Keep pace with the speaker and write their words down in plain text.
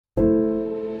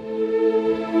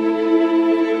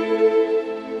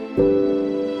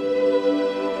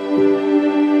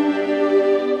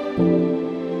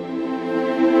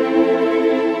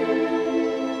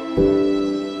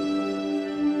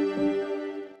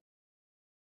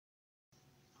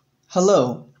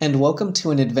Hello, and welcome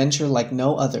to an adventure like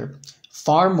no other.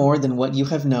 Far more than what you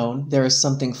have known, there is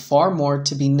something far more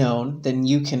to be known than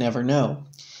you can ever know.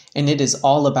 And it is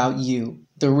all about you,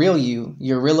 the real you,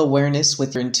 your real awareness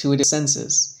with your intuitive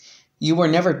senses. You were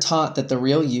never taught that the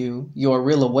real you, your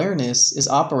real awareness, is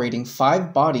operating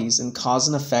 5 bodies in cause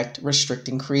and effect,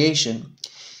 restricting creation.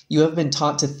 You have been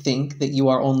taught to think that you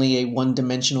are only a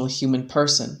one-dimensional human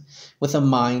person, with a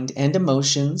mind and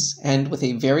emotions, and with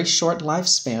a very short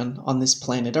lifespan on this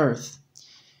planet Earth.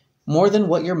 More than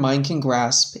what your mind can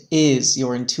grasp is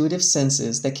your intuitive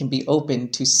senses that can be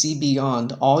opened to see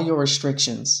beyond all your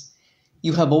restrictions.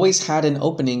 You have always had an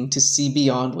opening to see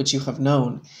beyond what you have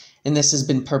known, and this has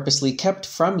been purposely kept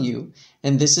from you,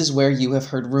 and this is where you have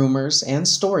heard rumors and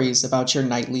stories about your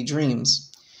nightly dreams.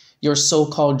 Your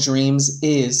so-called dreams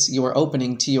is your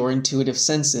opening to your intuitive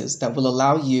senses that will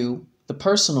allow you, the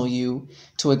personal you,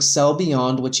 to excel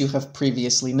beyond what you have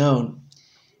previously known.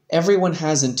 Everyone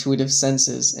has intuitive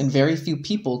senses, and very few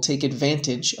people take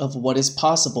advantage of what is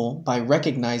possible by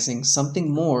recognizing something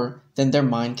more than their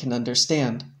mind can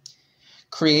understand.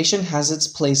 Creation has its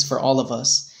place for all of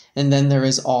us, and then there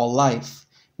is all life,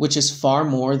 which is far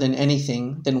more than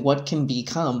anything than what can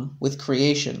become with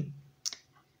creation.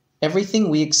 Everything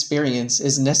we experience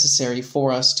is necessary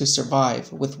for us to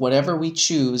survive with whatever we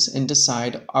choose and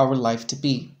decide our life to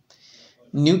be.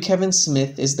 New Kevin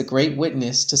Smith is the great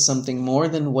witness to something more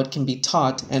than what can be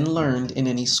taught and learned in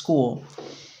any school.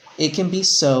 It can be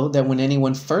so that when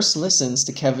anyone first listens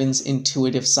to Kevin's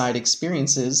intuitive side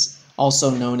experiences,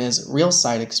 also known as real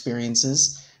side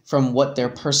experiences, from what their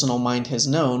personal mind has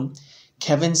known,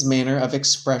 Kevin's manner of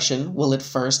expression will at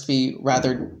first be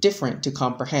rather different to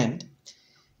comprehend.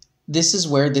 This is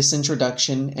where this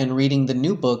introduction and reading the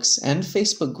new books and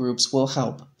Facebook groups will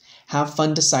help. Have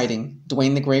fun deciding.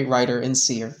 DUANE the Great Writer and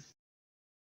Seer.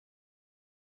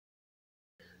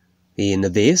 In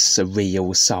this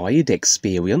real side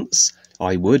experience,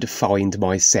 I would find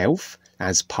myself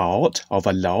as part of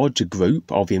a large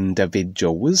group of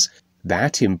individuals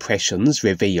that impressions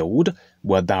revealed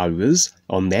were those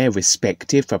on their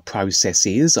respective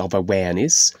processes of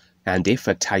awareness, and if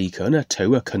taken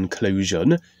to a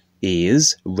conclusion,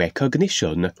 is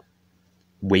recognition.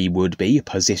 We would be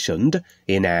positioned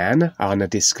in an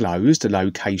undisclosed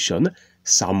location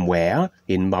somewhere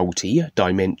in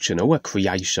multi-dimensional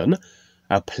creation,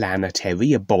 a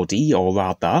planetary body or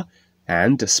other,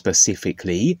 and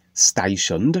specifically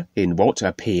stationed in what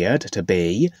appeared to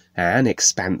be an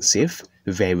expansive,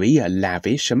 very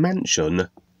lavish mansion.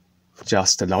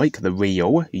 Just like the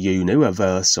real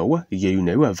universal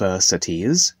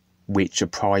universities, which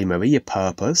primary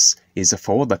purpose is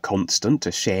for the constant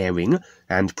sharing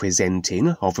and presenting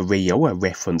of real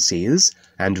references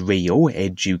and real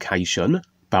education,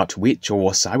 but which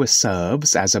also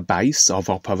serves as a base of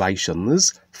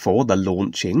operations for the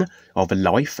launching of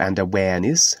life and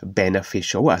awareness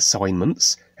beneficial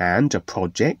assignments and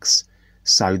projects.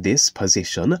 So this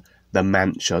position, the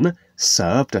mansion,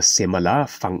 served a similar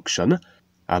function,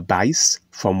 a base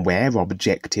from where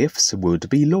objectives would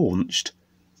be launched.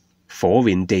 For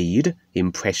indeed,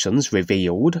 impressions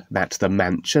revealed that the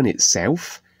mansion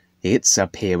itself, its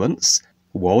appearance,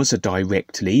 was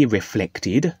directly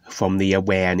reflected from the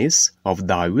awareness of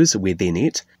those within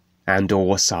it, and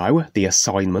also the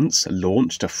assignments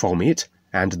launched from it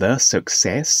and the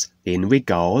success in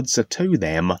regards to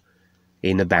them,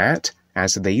 in that,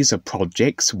 as these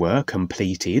projects were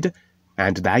completed,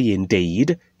 and they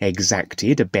indeed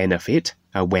exacted benefit,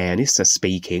 awareness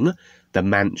speaking, the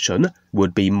mansion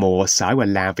would be more so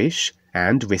lavish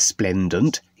and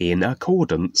resplendent in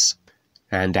accordance.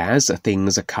 And as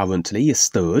things currently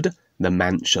stood, the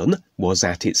mansion was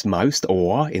at its most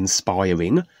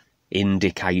awe-inspiring,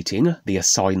 indicating the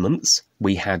assignments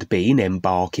we had been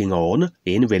embarking on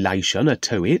in relation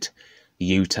to it,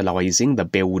 utilizing the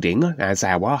building as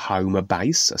our home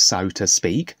base, so to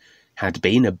speak, had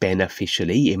been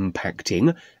beneficially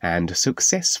impacting and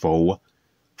successful.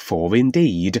 For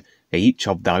indeed, each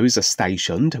of those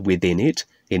stationed within it,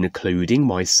 including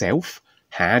myself,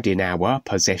 had in our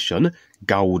possession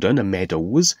golden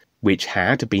medals which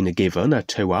had been given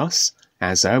to us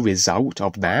as a result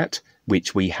of that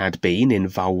which we had been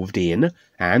involved in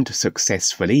and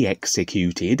successfully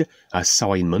executed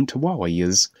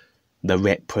assignment-wise. The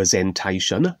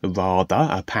representation rather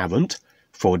apparent,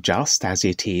 for just as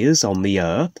it is on the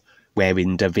earth, where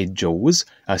individuals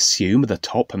assume the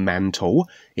top mantle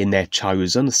in their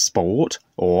chosen sport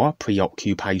or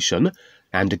preoccupation,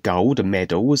 and gold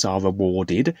medals are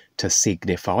awarded to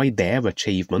signify their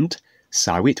achievement,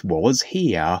 so it was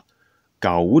here.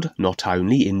 Gold not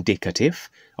only indicative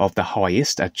of the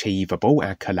highest achievable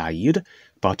accolade,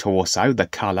 but also the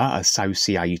colour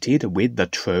associated with the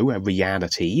true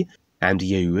reality and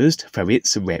used for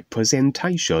its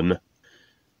representation.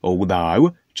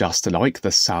 Although, just like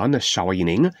the sun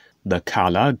shining, the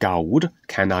colour gold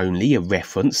can only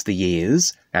reference the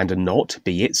is and not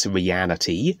be its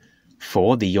reality,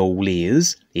 for the all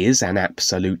is an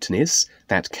absoluteness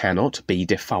that cannot be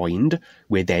defined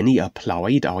with any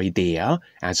applied idea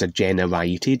as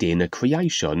generated in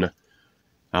creation.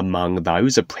 Among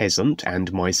those present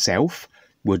and myself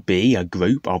would be a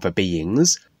group of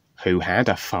beings who had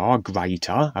a far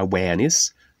greater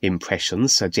awareness,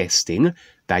 impressions suggesting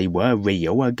they were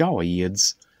real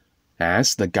guides.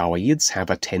 As the guides have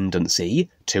a tendency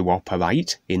to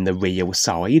operate in the real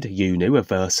side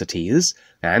universities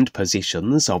and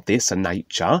positions of this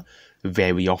nature,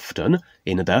 very often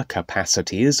in the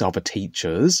capacities of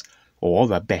teachers,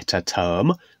 or a better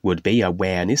term would be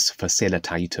awareness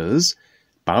facilitators,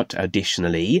 but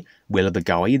additionally will the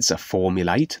guides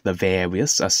formulate the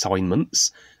various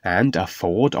assignments and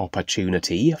afford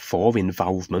opportunity for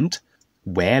involvement,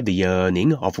 where the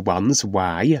earning of one's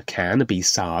way can be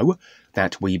so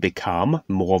that we become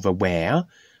more aware.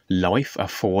 Life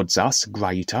affords us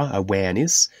greater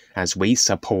awareness as we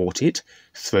support it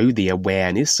through the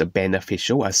awareness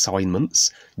beneficial assignments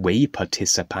we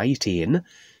participate in,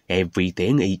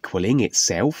 everything equaling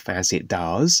itself as it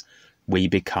does. We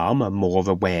become more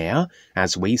aware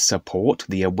as we support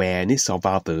the awareness of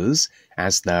others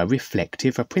as the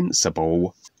reflective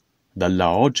principle. The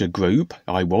large group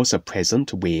I was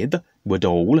present with would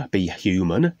all be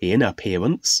human in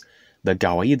appearance, the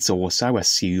guides also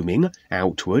assuming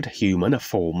outward human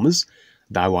forms,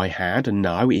 though I had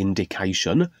no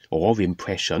indication or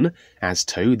impression as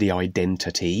to the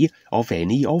identity of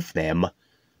any of them.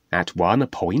 At one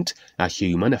point, a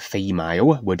human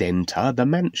female would enter the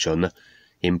mansion,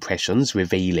 impressions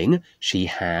revealing she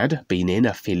had been in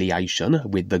affiliation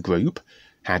with the group,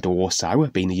 had also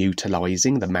been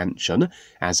utilizing the mansion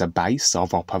as a base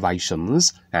of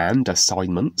operations and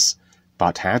assignments,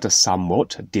 but had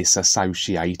somewhat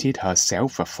disassociated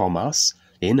herself from us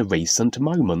in recent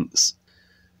moments.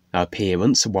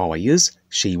 Appearance-wise,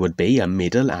 she would be a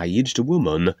middle-aged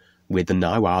woman, with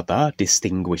no other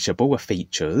distinguishable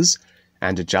features,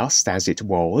 and just as it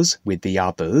was with the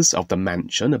others of the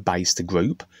mansion-based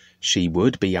group, she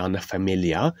would be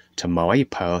unfamiliar to my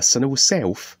personal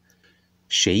self.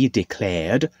 She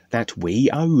declared that we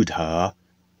owed her,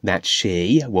 that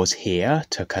she was here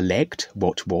to collect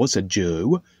what was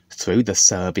due through the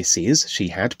services she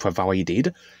had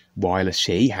provided while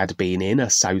she had been in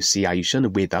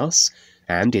association with us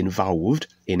and involved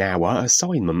in our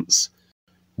assignments.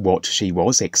 What she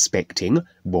was expecting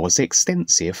was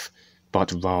extensive,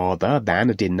 but rather than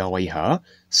deny her,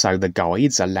 so the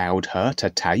guides allowed her to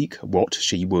take what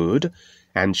she would,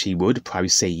 and she would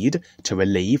proceed to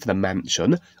relieve the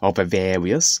mansion of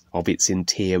various of its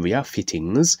interior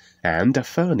fittings and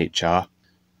furniture.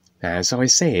 As I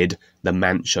said, the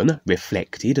mansion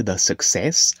reflected the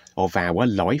success of our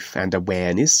life and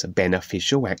awareness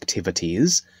beneficial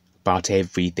activities, but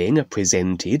everything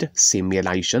presented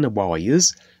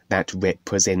simulation-wise that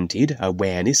represented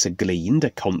awareness gleaned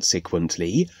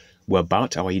consequently were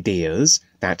but ideas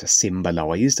that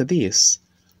symbolized this.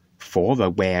 For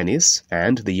awareness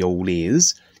and the all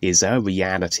is a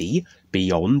reality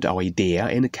beyond idea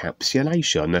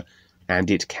encapsulation,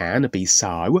 and it can be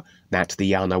so that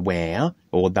the unaware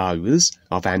or those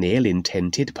of an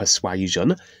ill-intended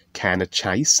persuasion can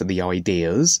chase the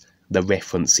ideas, the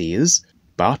references,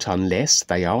 but unless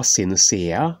they are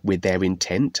sincere with their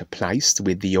intent placed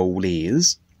with the all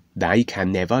is, they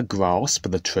can never grasp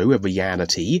the true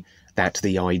reality that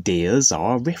the ideas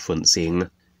are referencing.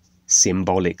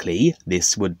 Symbolically,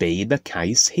 this would be the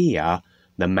case here,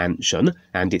 the mansion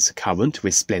and its current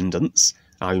resplendence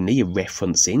only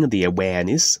referencing the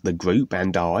awareness the group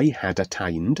and I had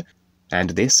attained,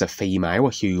 and this female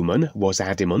human was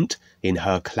adamant in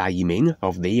her claiming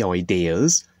of the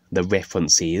ideas, the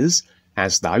references,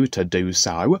 as though to do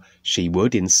so she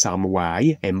would in some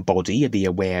way embody the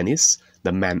awareness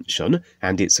the mansion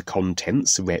and its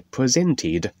contents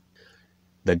represented.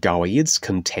 The guides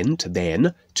content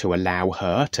then to allow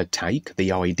her to take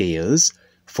the ideas,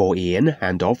 for in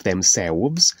and of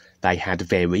themselves they had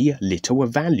very little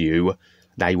value.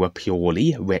 They were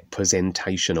purely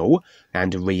representational,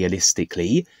 and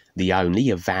realistically the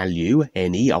only value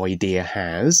any idea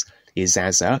has is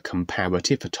as a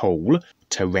comparative tool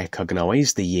to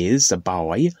recognize the is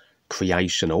by,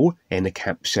 creational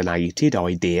encapsulated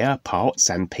idea parts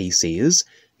and pieces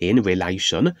in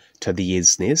relation to the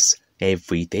isness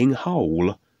everything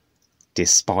whole.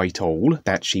 Despite all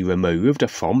that she removed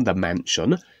from the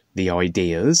mansion, the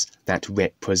ideas that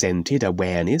represented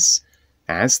awareness,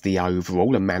 as the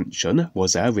overall mansion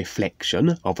was a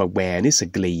reflection of awareness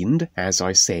gleaned, as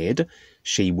I said,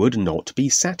 she would not be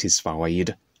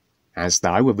satisfied. As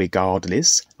though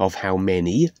regardless of how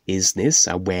many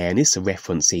isness-awareness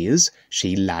references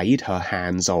she laid her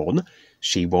hands on,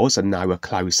 she was no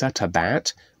closer to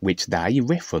that which they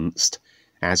referenced,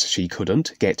 as she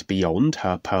couldn't get beyond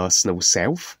her personal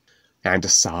self, and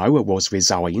so was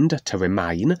resigned to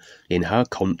remain in her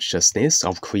consciousness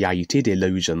of created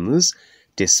illusions,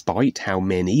 despite how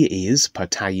many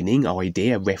is-pertaining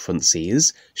idea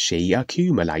references she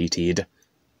accumulated.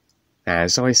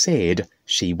 As I said,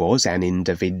 she was an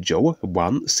individual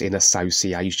once in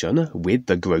association with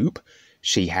the group.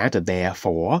 She had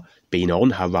therefore been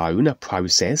on her own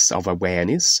process of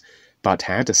awareness, but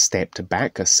had stepped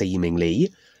back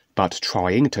seemingly, but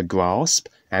trying to grasp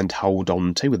and hold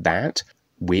on to that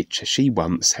which she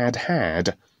once had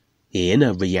had.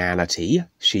 In reality,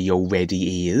 she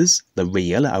already is the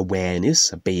real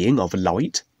awareness being of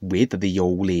light with the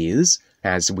all is,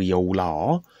 as we all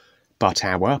are, but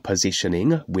our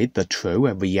positioning with the true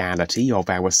reality of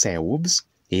ourselves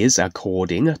is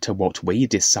according to what we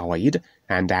decide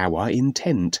and our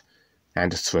intent,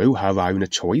 and through her own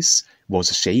choice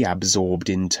was she absorbed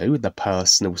into the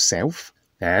personal self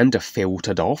and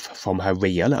filtered off from her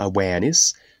real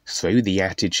awareness through the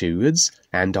attitudes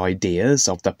and ideas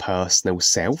of the personal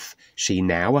self she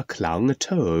now clung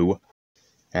to.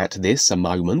 At this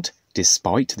moment,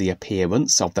 despite the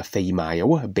appearance of the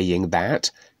female being that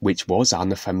which was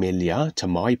unfamiliar to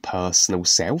my personal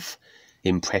self,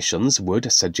 impressions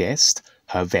would suggest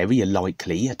her very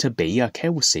likely to be a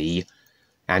Kelsey,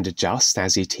 and just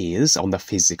as it is on the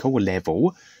physical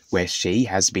level, where she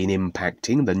has been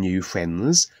impacting the new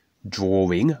friends,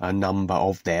 drawing a number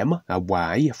of them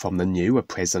away from the new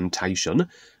presentation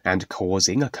and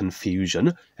causing a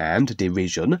confusion and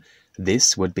derision,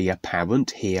 this would be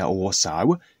apparent here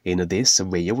also in this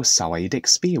real side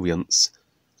experience.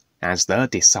 As the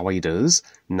deciders,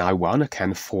 no one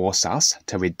can force us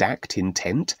to redact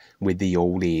intent with the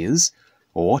all is,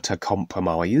 or to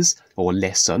compromise or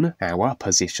lessen our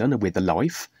position with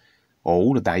life.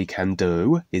 All they can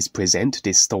do is present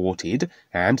distorted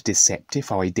and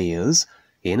deceptive ideas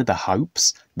in the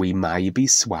hopes we may be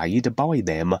swayed by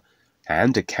them,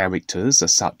 and characters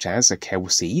such as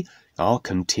Kelsey are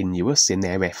continuous in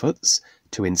their efforts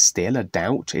to instill a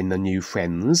doubt in the new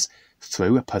friends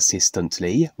through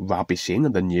persistently rubbishing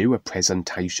the new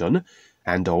presentation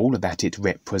and all that it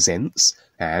represents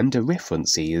and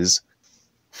references.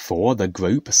 For the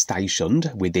group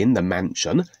stationed within the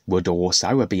mansion would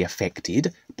also be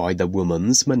affected by the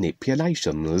woman's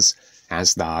manipulations,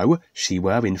 as though she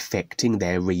were infecting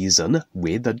their reason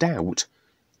with a doubt.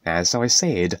 As I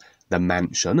said, the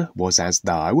mansion was as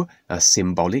though a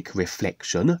symbolic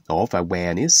reflection of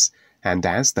awareness, and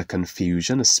as the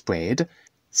confusion spread,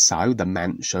 so the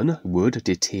mansion would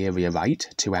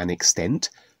deteriorate to an extent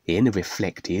in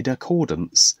reflected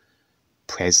accordance.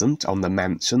 Present on the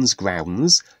mansion's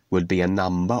grounds would be a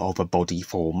number of body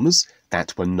forms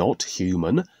that were not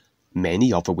human,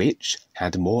 many of which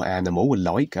had more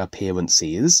animal-like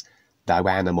appearances, though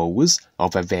animals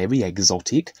of a very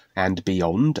exotic and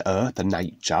beyond earth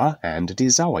nature and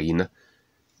design.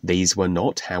 These were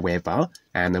not, however,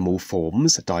 animal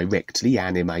forms directly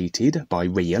animated by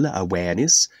real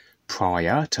awareness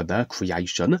prior to the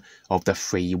creation of the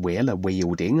free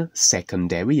will-wielding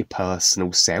secondary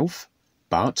personal self,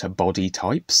 but body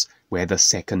types where the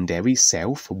secondary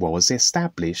self was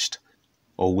established.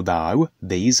 Although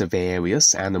these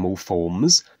various animal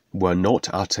forms were not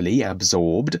utterly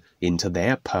absorbed into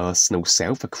their personal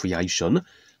self-creation,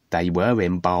 they were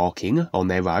embarking on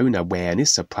their own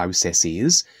awareness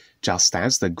processes, just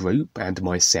as the group and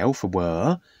myself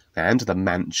were, and the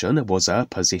mansion was a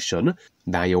position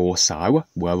they also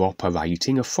were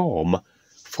operating from.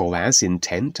 For as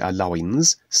intent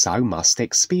aligns, so must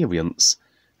experience.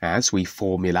 As we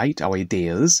formulate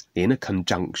ideas in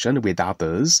conjunction with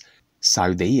others,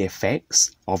 so the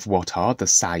effects of what are the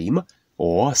same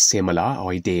or similar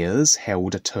ideas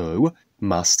held to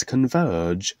must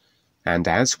converge. And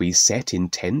as we set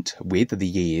intent with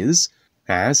the ears,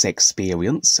 as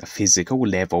experience, physical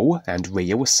level and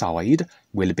real side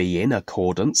will be in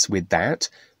accordance with that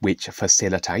which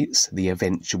facilitates the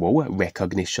eventual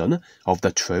recognition of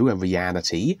the true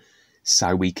reality,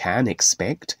 so we can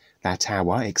expect that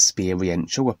our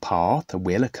experiential path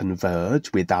will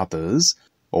converge with others,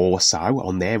 also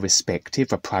on their respective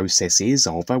processes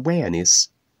of awareness.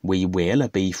 We will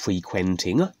be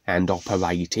frequenting and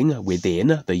operating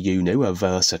within the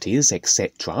universities,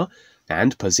 etc.,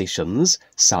 and positions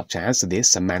such as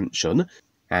this mansion,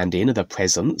 and in the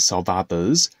presence of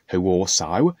others who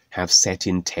also have set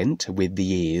intent with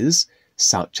the ears,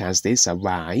 such as this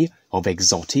array of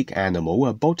exotic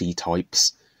animal body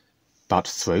types. But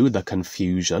through the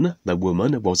confusion the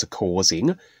woman was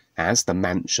causing, as the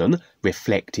mansion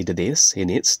reflected this in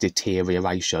its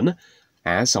deterioration,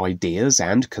 as ideas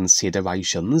and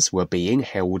considerations were being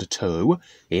held to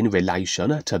in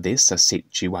relation to this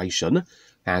situation,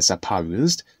 as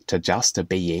opposed to just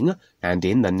being and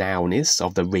in the nowness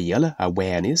of the real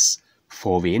awareness,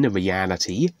 for in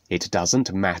reality it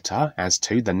doesn't matter as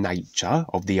to the nature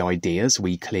of the ideas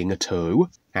we cling to,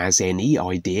 as any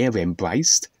idea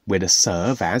embraced will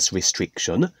serve as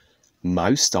restriction.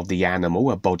 Most of the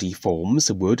animal body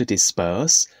forms would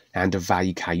disperse and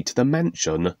vacate the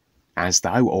mansion, as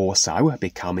though also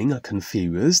becoming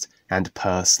confused and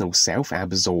personal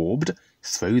self-absorbed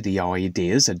through the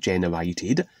ideas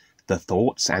generated, the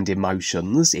thoughts and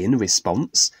emotions in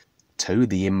response to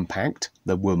the impact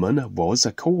the woman was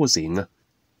causing.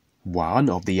 One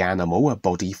of the animal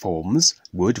body forms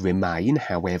would remain,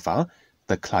 however.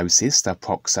 The closest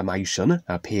approximation,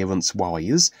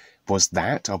 appearance-wise, was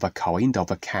that of a kind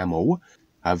of a camel,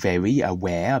 a very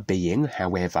aware being,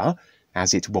 however,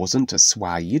 as it wasn't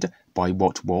swayed by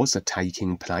what was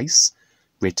taking place,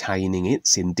 retaining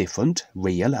its indifferent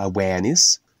real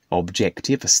awareness,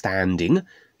 objective standing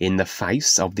in the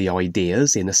face of the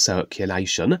ideas in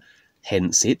circulation,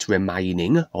 hence it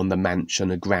remaining on the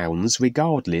mansion grounds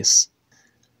regardless.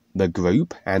 The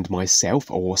group and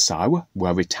myself also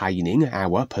were retaining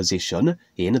our position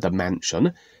in the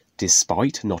mansion,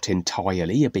 despite not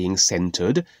entirely being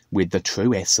centred with the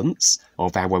true essence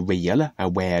of our real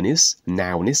awareness,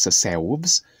 nowness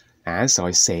selves. As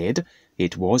I said,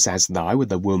 it was as though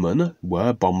the woman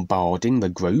were bombarding the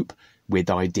group with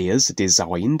ideas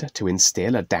designed to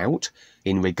instill a doubt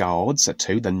in regards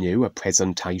to the new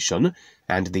presentation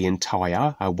and the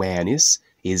entire awareness,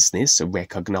 isness,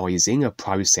 recognizing a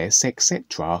process,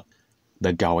 etc.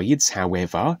 The guides,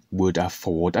 however, would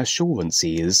afford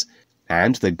assurances,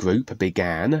 and the group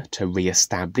began to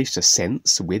re-establish a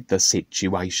sense with the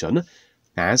situation.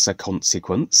 As a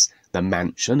consequence, the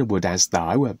mansion would as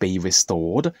though be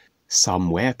restored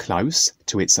somewhere close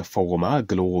to its former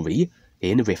glory,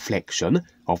 in reflection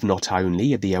of not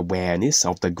only the awareness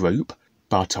of the group,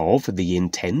 but of the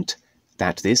intent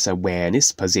that this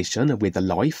awareness position with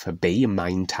life be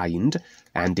maintained,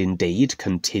 and indeed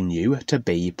continue to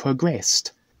be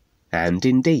progressed. And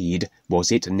indeed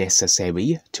was it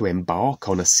necessary to embark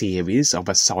on a series of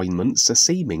assignments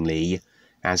seemingly,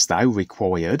 as though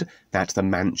required that the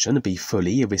mansion be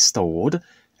fully restored,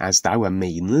 as though a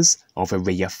means of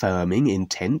reaffirming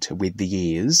intent with the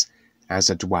ears, as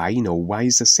DUANE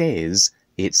always says,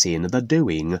 it's in the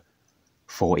doing.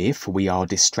 For if we are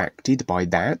distracted by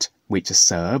that which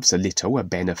serves little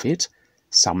benefit,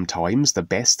 sometimes the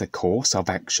best course of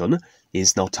action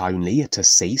is not only to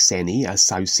cease any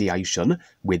association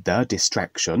with the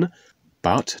distraction,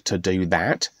 but to do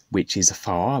that which is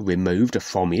far removed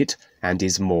from it and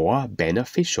is more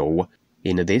beneficial,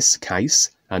 in this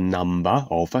case a number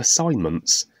of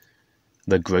assignments.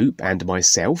 The group and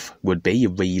myself would be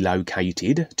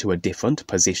relocated to a different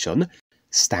position,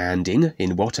 standing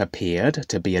in what appeared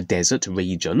to be a desert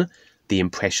region, the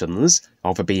impressions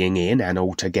of being in an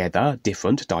altogether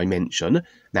different dimension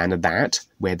than that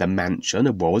where the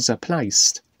mansion was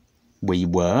placed. We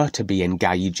were to be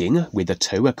engaging with the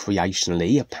two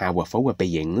creationally powerful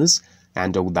beings,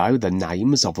 and although the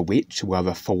names of which were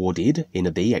afforded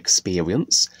in the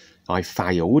experience, I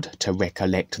failed to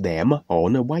recollect them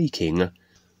on waking.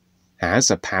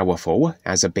 As powerful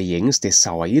as beings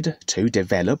decide to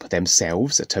develop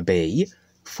themselves to be,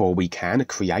 for we can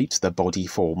create the body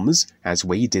forms as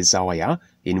we desire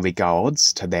in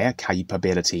regards to their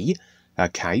capability, a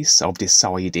case of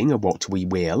deciding what we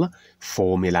will,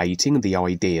 formulating the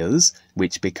ideas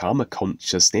which become a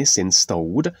consciousness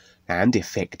installed and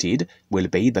effected will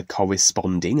be the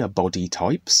corresponding body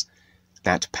types.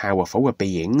 That powerful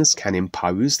beings can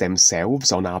impose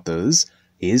themselves on others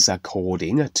is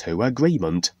according to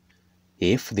agreement.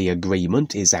 If the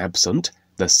agreement is absent,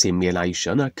 the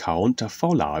simulation can't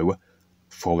follow.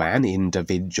 For an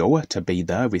individual to be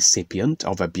the recipient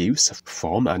of abuse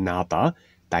from another,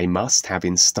 they must have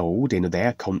installed in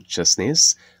their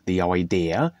consciousness the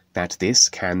idea that this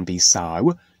can be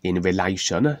so in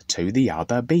relation to the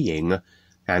other being,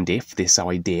 and if this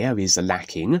idea is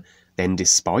lacking, then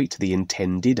despite the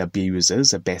intended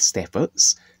abuser's best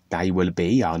efforts, they will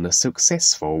be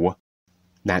unsuccessful.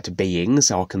 That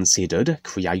beings are considered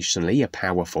creationally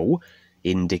powerful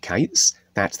indicates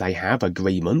that they have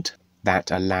agreement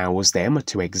that allows them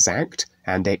to exact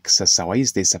and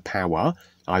exercise this power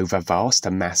over vast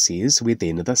masses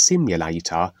within the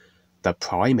simulator, the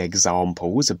prime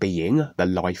examples being the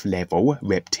life-level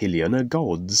reptilian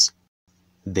gods.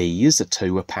 These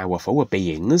two powerful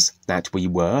beings that we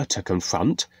were to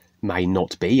confront may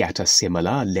not be at a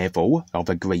similar level of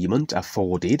agreement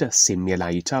afforded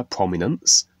simulator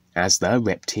prominence as the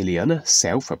reptilian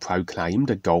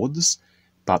self-proclaimed gods,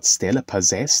 but still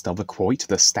possessed of quite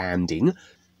the standing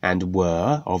and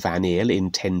were of an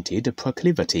ill-intended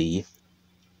proclivity.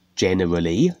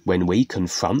 Generally, when we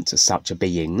confront such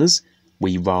beings,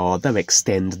 we rather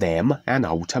extend them an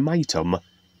ultimatum,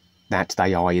 that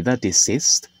they either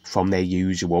desist from their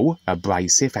usual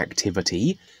abrasive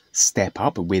activity, step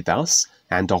up with us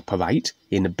and operate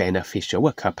in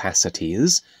beneficial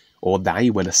capacities, or they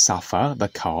will suffer the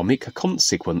karmic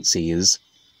consequences.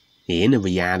 In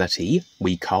reality,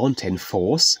 we can't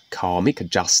enforce karmic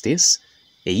justice.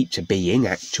 Each being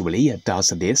actually does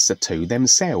this to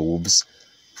themselves,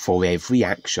 for every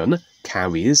action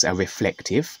carries a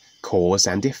reflective cause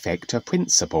and effect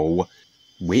principle,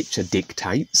 which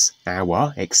dictates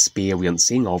our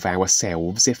experiencing of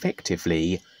ourselves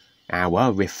effectively.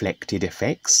 Our reflected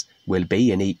effects will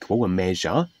be in equal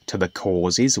measure to the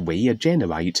causes we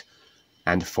generate,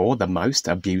 and for the most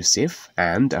abusive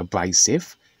and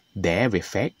abrasive, their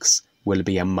effects will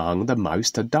be among the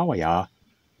most dire.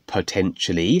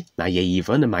 Potentially, they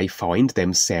even may find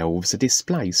themselves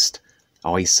displaced,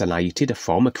 isolated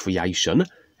from creation,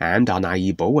 and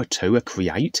unable to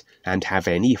create and have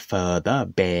any further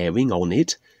bearing on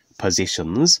it,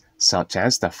 positions such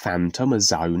as the phantom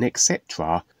zone,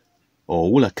 etc.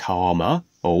 All karma,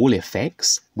 all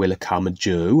effects will come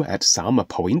due at some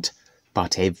point,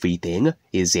 but everything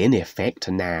is in effect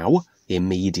now,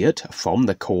 immediate from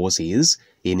the causes,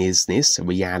 in isness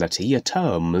reality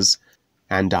terms,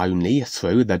 and only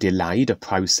through the delayed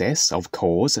process of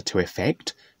cause to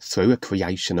effect, through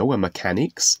creational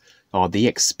mechanics, are the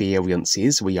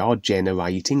experiences we are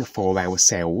generating for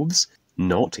ourselves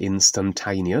not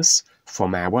instantaneous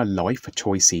from our life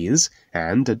choices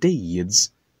and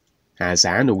deeds. As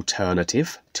an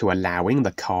alternative to allowing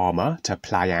the karma to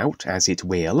play out as it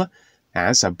will,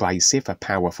 as abrasive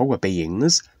powerful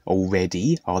beings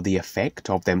already are the effect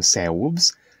of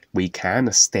themselves, we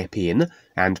can step in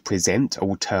and present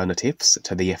alternatives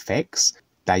to the effects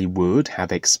they would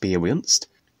have experienced,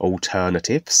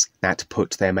 alternatives that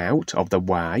put them out of the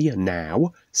way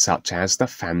now, such as the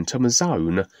phantom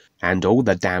zone, and all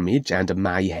the damage and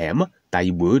mayhem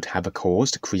they would have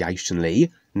caused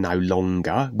creationally no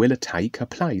longer will take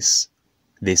place.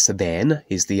 This then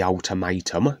is the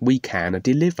ultimatum we can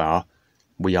deliver.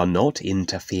 We are not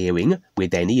interfering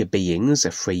with any being's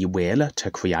free will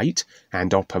to create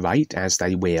and operate as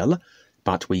they will,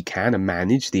 but we can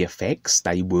manage the effects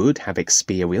they would have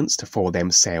experienced for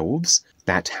themselves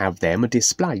that have them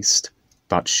displaced.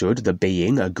 But should the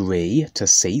being agree to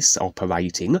cease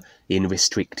operating in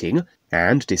restricting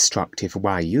and destructive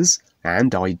ways,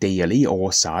 and ideally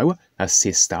also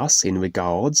assist us in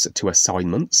regards to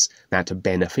assignments that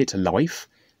benefit life,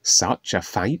 such a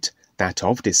fate, that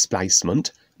of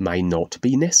displacement, may not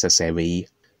be necessary.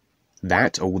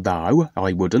 That although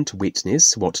I wouldn't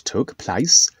witness what took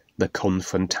place, the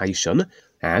confrontation,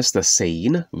 as the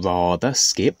scene rather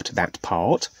skipped that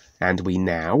part, and we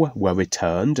now were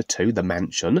returned to the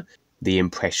mansion, the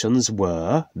impressions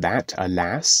were that,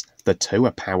 alas, the two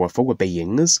powerful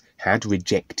beings had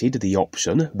rejected the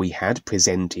option we had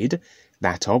presented,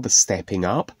 that of stepping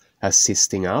up,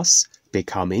 assisting us,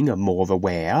 becoming more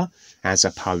aware, as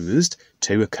opposed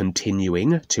to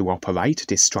continuing to operate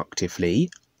destructively,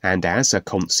 and as a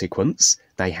consequence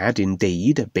they had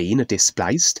indeed been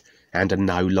displaced, and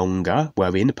no longer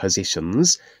were in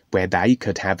positions where they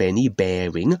could have any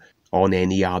bearing on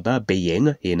any other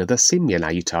being in the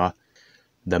simulator.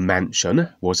 The mansion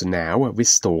was now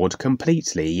restored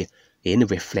completely, in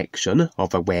reflection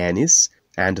of awareness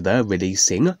and the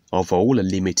releasing of all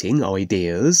limiting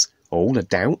ideas, all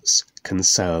doubts,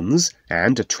 concerns,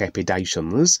 and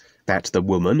trepidations that the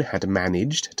woman had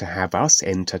managed to have us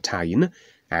entertain,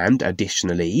 and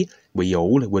additionally we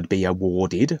all would be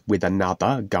awarded with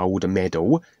another gold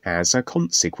medal as a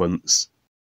consequence.